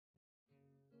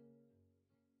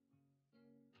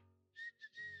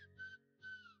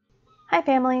Hi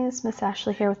families, Miss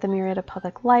Ashley here with the Murrieta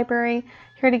Public Library,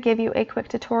 here to give you a quick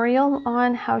tutorial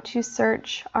on how to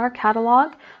search our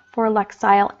catalog for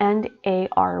Lexile and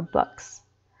AR books.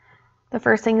 The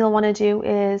first thing you'll want to do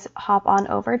is hop on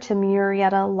over to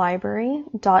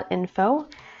murrietalibrary.info,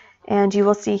 and you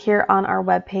will see here on our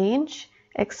webpage,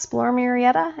 Explore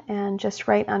Murrieta, and just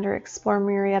right under Explore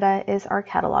Murrieta is our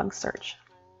catalog search.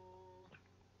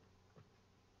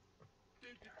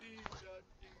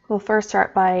 We'll first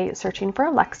start by searching for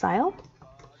Lexile,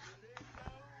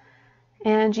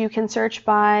 and you can search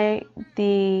by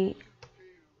the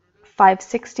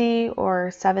 560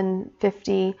 or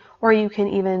 750, or you can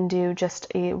even do just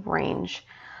a range.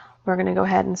 We're going to go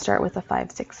ahead and start with the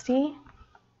 560.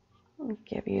 I'll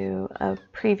give you a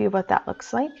preview of what that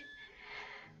looks like.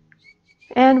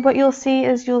 And what you'll see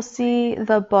is you'll see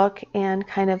the book and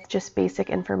kind of just basic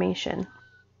information.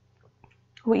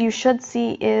 What you should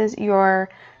see is your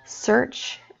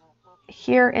search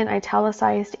here in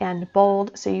italicized and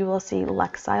bold, so you will see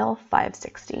Lexile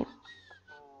 560.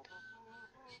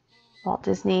 Walt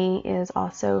Disney is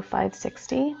also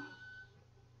 560.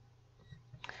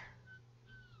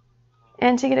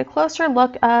 And to get a closer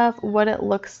look of what it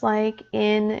looks like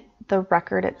in the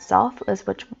record itself, is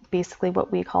basically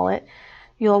what we call it,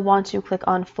 you'll want to click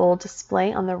on Full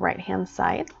Display on the right-hand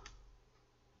side.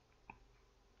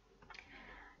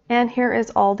 And here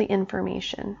is all the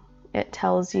information. It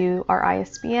tells you our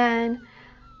ISBN,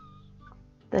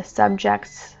 the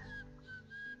subjects,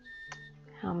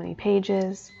 how many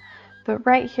pages, but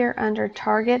right here under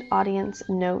Target Audience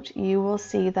Note, you will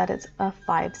see that it's a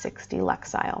 560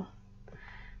 Lexile.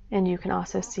 And you can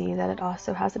also see that it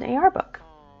also has an AR book.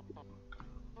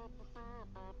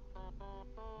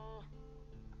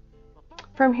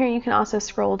 From here you can also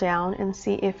scroll down and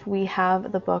see if we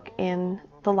have the book in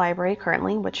the library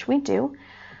currently, which we do.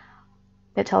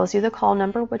 It tells you the call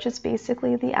number, which is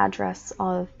basically the address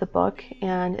of the book,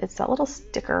 and it's that little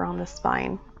sticker on the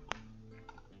spine.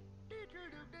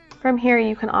 From here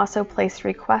you can also place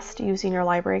request using your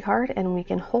library card, and we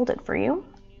can hold it for you.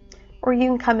 Or you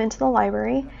can come into the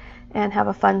library and have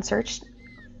a fun search,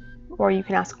 or you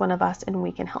can ask one of us and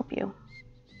we can help you.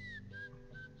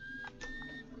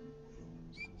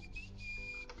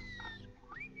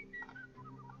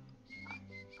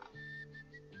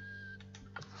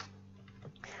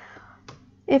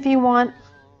 If you want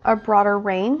a broader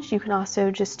range, you can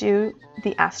also just do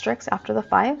the asterisk after the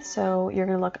 5. So you're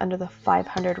going to look under the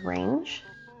 500 range.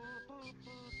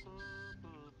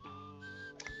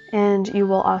 And you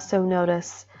will also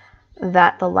notice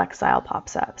that the Lexile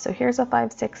pops up. So here's a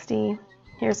 560,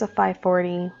 here's a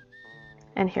 540,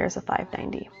 and here's a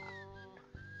 590.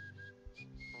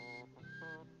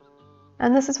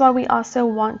 And this is why we also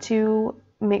want to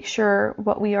make sure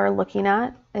what we are looking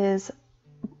at is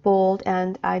bold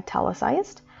and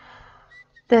italicized.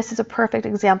 This is a perfect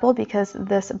example because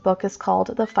this book is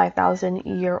called The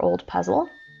 5,000-Year-Old Puzzle,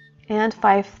 and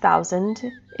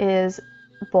 5,000 is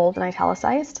bold and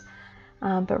italicized,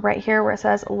 but right here where it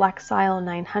says Lexile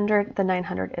 900, the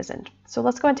 900 isn't. So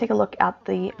let's go and take a look at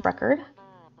the record.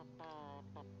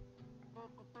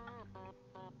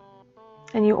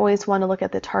 And you always want to look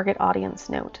at the target audience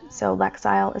note. So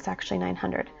Lexile is actually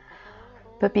 900.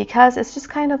 But because it's just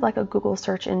kind of like a Google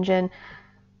search engine,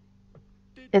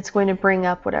 it's going to bring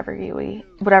up whatever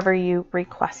you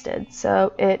requested.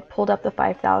 So it pulled up the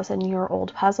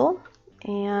 5,000-year-old puzzle,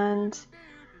 and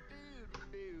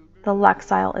the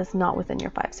Lexile is not within your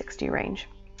 560 range.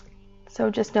 So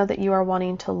just know that you are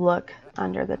wanting to look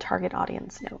under the target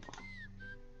audience note.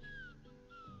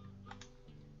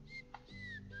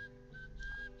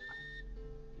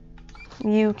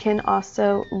 You can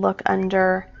also look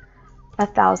under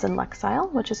 1,000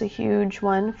 Lexile, which is a huge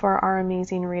one for our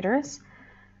amazing readers.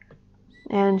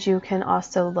 And you can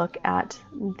also look at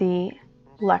the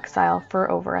Lexile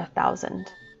for over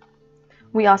 1,000.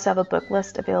 We also have a book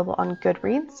list available on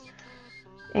Goodreads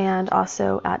and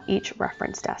also at each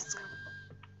reference desk.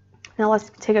 Now let's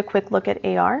take a quick look at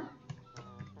AR.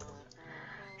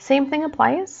 Same thing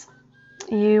applies.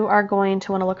 You are going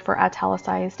to want to look for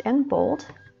italicized and bold.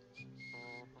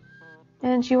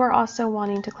 And you are also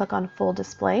wanting to click on Full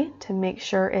Display to make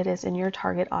sure it is in your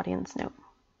target audience note.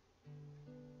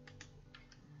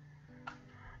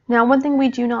 Now, one thing we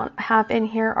do not have in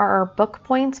here are our book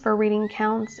points for reading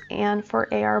counts and for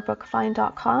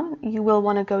arbookfind.com. You will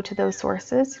want to go to those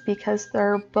sources because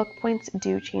their book points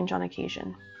do change on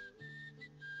occasion.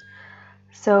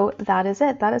 So that is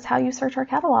it. That is how you search our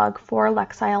catalog for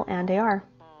Lexile and AR.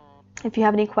 If you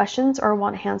have any questions or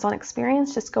want hands-on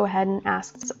experience, just go ahead and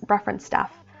ask reference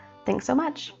staff. Thanks so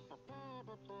much.